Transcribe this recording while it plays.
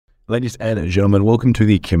Ladies and gentlemen, welcome to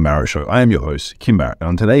the Kim Barrett Show. I am your host, Kim Barrett, and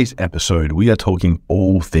on today's episode, we are talking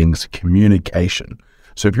all things communication.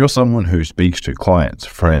 So if you're someone who speaks to clients,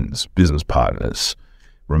 friends, business partners,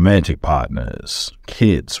 romantic partners,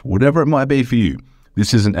 kids, whatever it might be for you,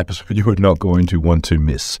 this is an episode you are not going to want to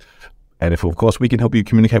miss. And if, of course, we can help you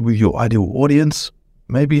communicate with your ideal audience,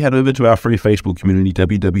 maybe head over to our free Facebook community,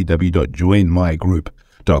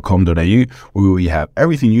 www.joinmygroup.com.au, where we have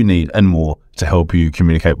everything you need and more to help you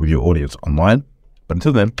communicate with your audience online. But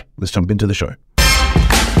until then, let's jump into the show.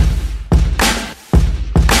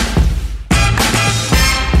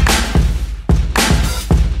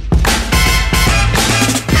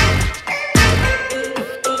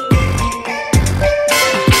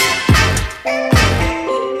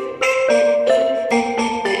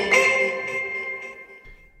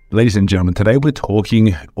 Ladies and gentlemen, today we're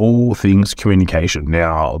talking all things communication.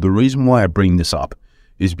 Now, the reason why I bring this up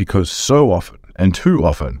is because so often, and too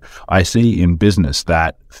often, I see in business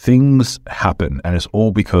that things happen and it's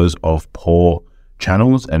all because of poor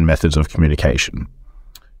channels and methods of communication.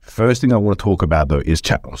 First thing I want to talk about though is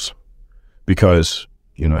channels. Because,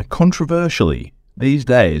 controversially, these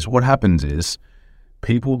days, what happens is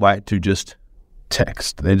people like to just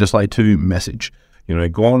text. They just like to message.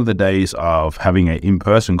 Gone are the days of having an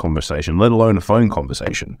in-person conversation, let alone a phone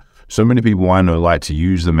conversation. So many people I know like to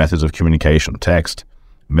use the methods of communication, text,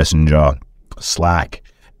 Messenger, Slack.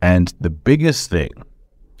 And the biggest thing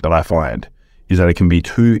that I find is that it can be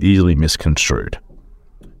too easily misconstrued.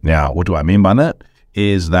 Now, what do I mean by that?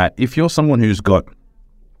 Is that if you're someone who's got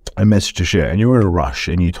a message to share and you're in a rush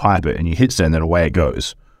and you type it and you hit send and away it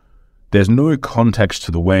goes, there's no context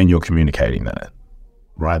to the way you're communicating that.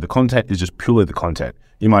 Right? The content is just purely the content.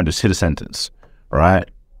 You might just hit a sentence, right?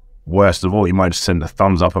 Worst of all, you might just send a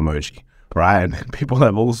thumbs up emoji, right? And people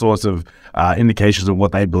have all sorts of indications of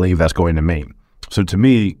what they believe that's going to mean. So to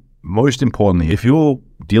me, most importantly, if you're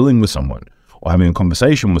dealing with someone or having a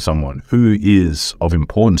conversation with someone who is of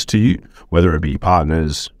importance to you, whether it be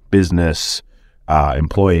partners, business,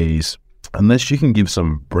 employees, unless you can give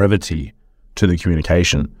some brevity to the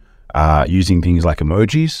communication using things like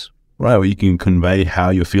emojis, right, where you can convey how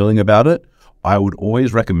you're feeling about it, I would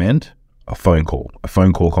always recommend a phone call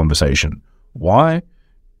conversation. Why?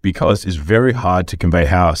 Because it's very hard to convey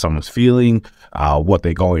how someone's feeling, what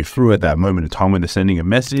they're going through at that moment in time when they're sending a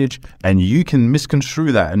message, and you can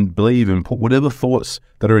misconstrue that and believe and put whatever thoughts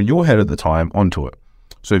that are in your head at the time onto it.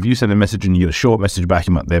 So if you send a message and you get a short message back,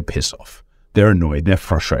 they're pissed off, they're annoyed, they're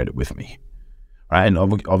frustrated with me, right? And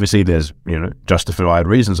obviously there's, justified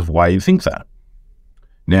reasons of why you think that.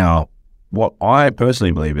 Now, what I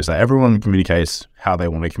personally believe is that everyone communicates how they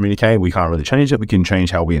want to communicate. We can't really change it. We can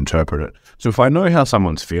change how we interpret it. So if I know how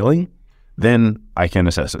someone's feeling, then I can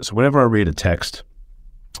assess it. So whenever I read a text,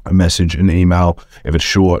 a message, an email, if it's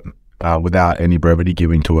short, without any brevity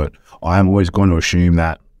given to it, I'm always going to assume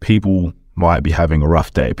that people might be having a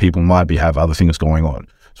rough day. People might have other things going on.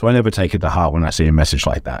 So I never take it to heart when I see a message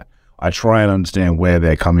like that. I try and understand where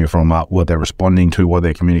they're coming from, what they're responding to, what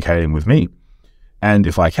they're communicating with me. And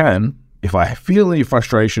if I feel any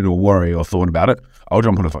frustration or worry or thought about it, I'll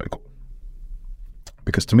jump on a phone call.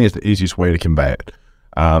 Because to me, it's the easiest way to convey it.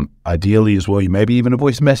 Ideally as well, maybe even a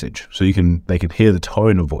voice message, so they can hear the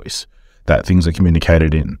tone of voice that things are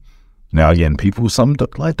communicated in. Now, again, some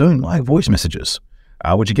don't like voice messages,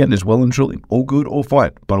 which again is well and truly all good, all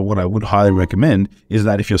fine. But what I would highly recommend is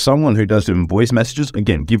that if you're someone who does do voice messages,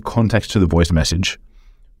 again, give context to the voice message.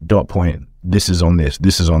 Dot point, this is on this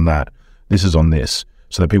is on that, this is on this,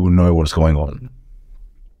 so that people know what's going on.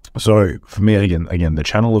 So for me, again, the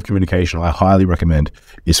channel of communication I highly recommend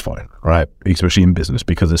is phone, right? Especially in business,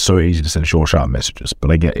 because it's so easy to send short, sharp messages.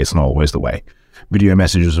 But again, it's not always the way. Video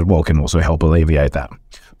messages as well can also help alleviate that.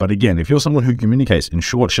 But again, if you're someone who communicates in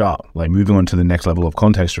short, sharp, like moving on to the next level of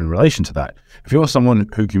context in relation to that, if you're someone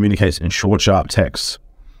who communicates in short, sharp texts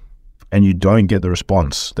and you don't get the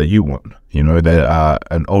response that you want,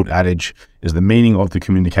 an old adage is the meaning of the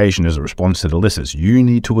communication is a response to the listeners. You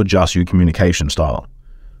need to adjust your communication style.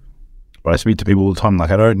 But I speak to people all the time,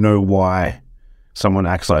 like, I don't know why someone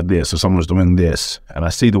acts like this or someone's doing this. And I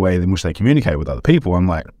see the way in which they communicate with other people. I'm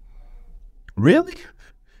like, really?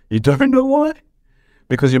 You don't know why?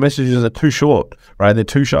 Because your messages are too short, right? They're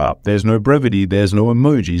too sharp. There's no brevity. There's no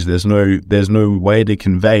emojis. There's no way to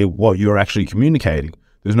convey what you're actually communicating.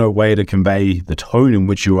 There's no way to convey the tone in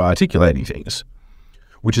which you are articulating things,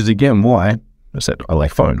 which is again why I said I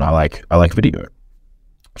like phone. I like video.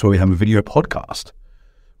 So we have a video podcast,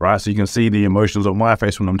 right? So you can see the emotions on my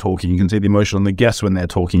face when I'm talking. You can see the emotion on the guests when they're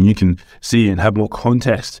talking. You can see and have more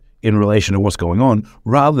context in relation to what's going on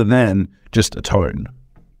rather than just a tone,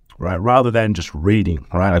 right? Rather than just reading,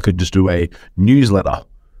 right? I could just do a newsletter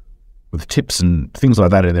with tips and things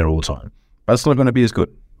like that in there all the time. But it's not going to be as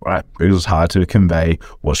good, right? Because it's hard to convey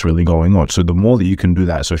what's really going on. So the more that you can do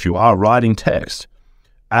that, so if you are writing text,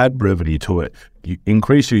 add brevity to it. You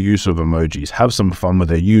increase your use of emojis, have some fun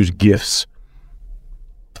with it, use GIFs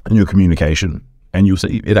in your communication, and you'll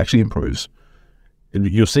see it actually improves.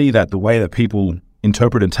 You'll see that the way that people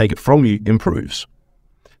interpret and take it from you improves.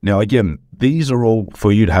 Now, again, these are all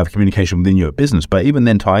for you to have communication within your business, but even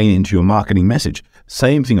then tying it into your marketing message,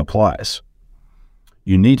 same thing applies.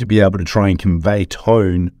 You need to be able to try and convey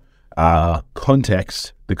tone,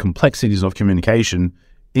 context, the complexities of communication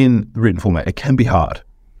in the written format. It can be hard.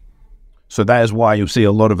 So that is why you'll see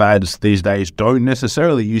a lot of ads these days don't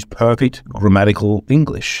necessarily use perfect grammatical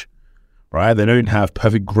English, right? They don't have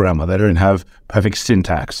perfect grammar. They don't have perfect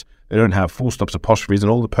syntax. They don't have full stops, apostrophes, and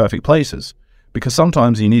all the perfect places. Because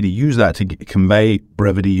sometimes you need to use that to convey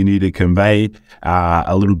brevity. You need to convey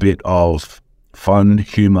a little bit of fun,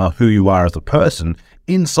 humor, who you are as a person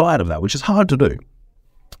inside of that, which is hard to do.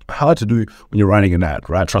 Hard to do when you're writing an ad,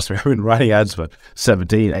 right? Trust me, I've been writing ads for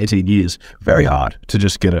 17, 18 years. Very hard to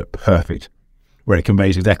just get it perfect, where it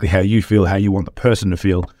conveys exactly how you feel, how you want the person to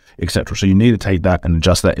feel, etc. So you need to take that and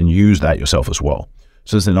adjust that and use that yourself as well.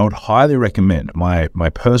 So then I would highly recommend, my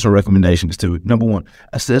personal recommendation is to, number one,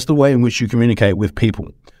 assess the way in which you communicate with people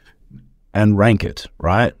and rank it,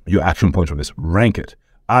 right? Your action points on this, rank it.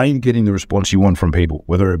 Are you getting the response you want from people,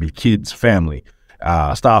 whether it be kids, family,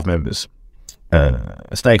 staff members,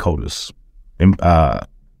 stakeholders,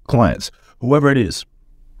 clients, whoever it is?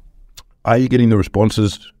 Are you getting the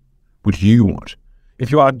responses which you want?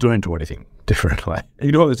 If you are, don't do anything different. Like,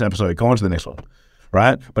 ignore this episode, go on to the next one.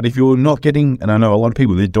 Right? But if you're not getting, and I know a lot of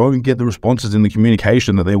people, they don't get the responses in the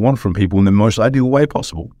communication that they want from people in the most ideal way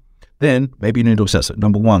possible, then maybe you need to assess it.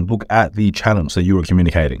 Number one, look at the channels that you are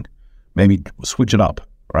communicating. Maybe switch it up,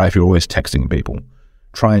 right? If you're always texting people,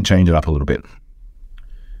 try and change it up a little bit.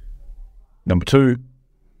 Number two,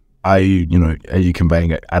 are you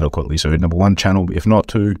conveying it adequately? So number one, channel. If not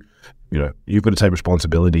two, you've got to take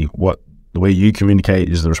responsibility. The way you communicate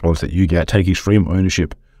is the response that you get. Take extreme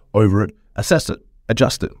ownership over it. Assess it.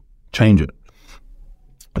 Adjust it, change it.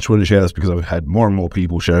 I just wanted to share this because I've had more and more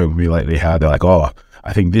people showing me lately how they're like, oh,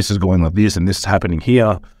 I think this is going like this and this is happening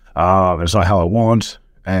here. It's not how I want.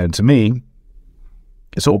 And to me,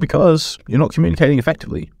 it's all because you're not communicating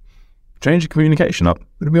effectively. Change your communication up.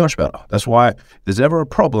 It'll be much better. That's why if there's ever a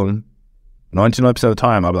problem, 99% of the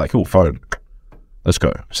time, I'll be like, cool, phone. Let's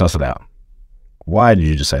go. Suss it out. Why did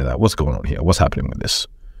you just say that? What's going on here? What's happening with this?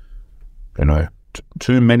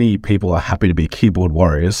 Too many people are happy to be keyboard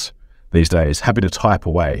warriors these days, happy to type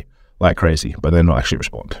away like crazy, but they're not actually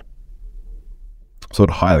respond. So I'd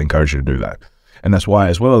highly encourage you to do that. And that's why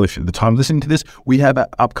as well, if at the time listening to this, we have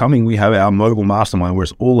our Mogul Mastermind where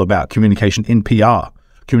it's all about communication in PR,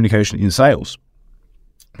 communication in sales.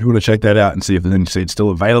 If you want to check that out and see if it's still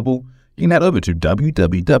available, you can head over to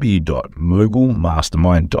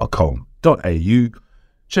www.mogulmastermind.com.au.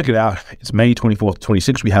 Check it out. It's May 24th,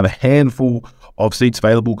 26th. We have a handful of seats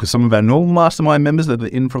available because some of our normal mastermind members that are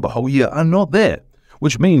in for the whole year are not there,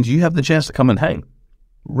 which means you have the chance to come and hang,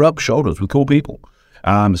 rub shoulders with cool people.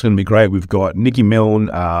 It's going to be great. We've got Nikki Milne,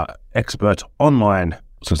 expert online,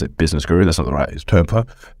 business guru. That's not the right term for her.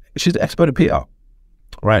 She's an expert at PR,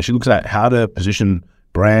 right? She looks at how to position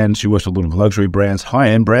brands. She works with a lot of luxury brands,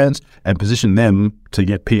 high-end brands, and position them to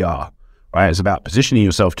get PR. Right? It's about positioning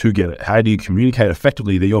yourself to get it. How do you communicate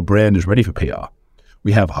effectively that your brand is ready for PR?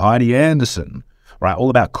 We have Heidi Anderson, right? All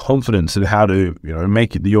about confidence and how to,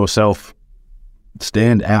 make yourself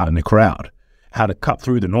stand out in the crowd, how to cut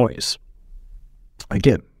through the noise.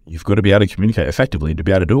 Again, you've got to be able to communicate effectively to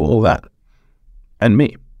be able to do all that. And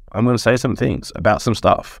me, I'm going to say some things about some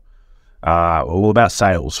stuff, all about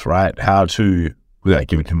sales, right? How to, without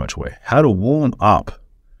giving too much away, how to warm up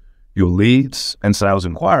your leads and sales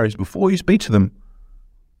inquiries before you speak to them,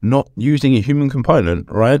 not using a human component,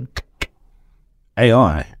 right?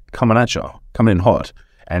 AI coming at you, coming in hot,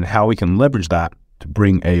 and how we can leverage that to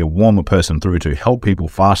bring a warmer person through to help people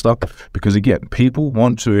faster. Because again, people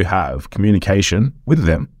want to have communication with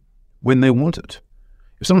them when they want it.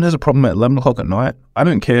 If someone has a problem at 11 o'clock at night, I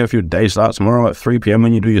don't care if your day starts tomorrow at 3 p.m.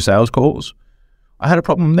 when you do your sales calls. I had a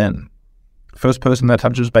problem then. First person that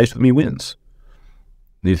touches base with me wins.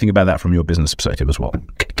 You need to think about that from your business perspective as well.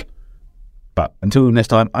 But until next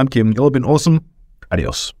time, I'm Kim. You've all been awesome.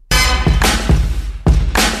 Adios.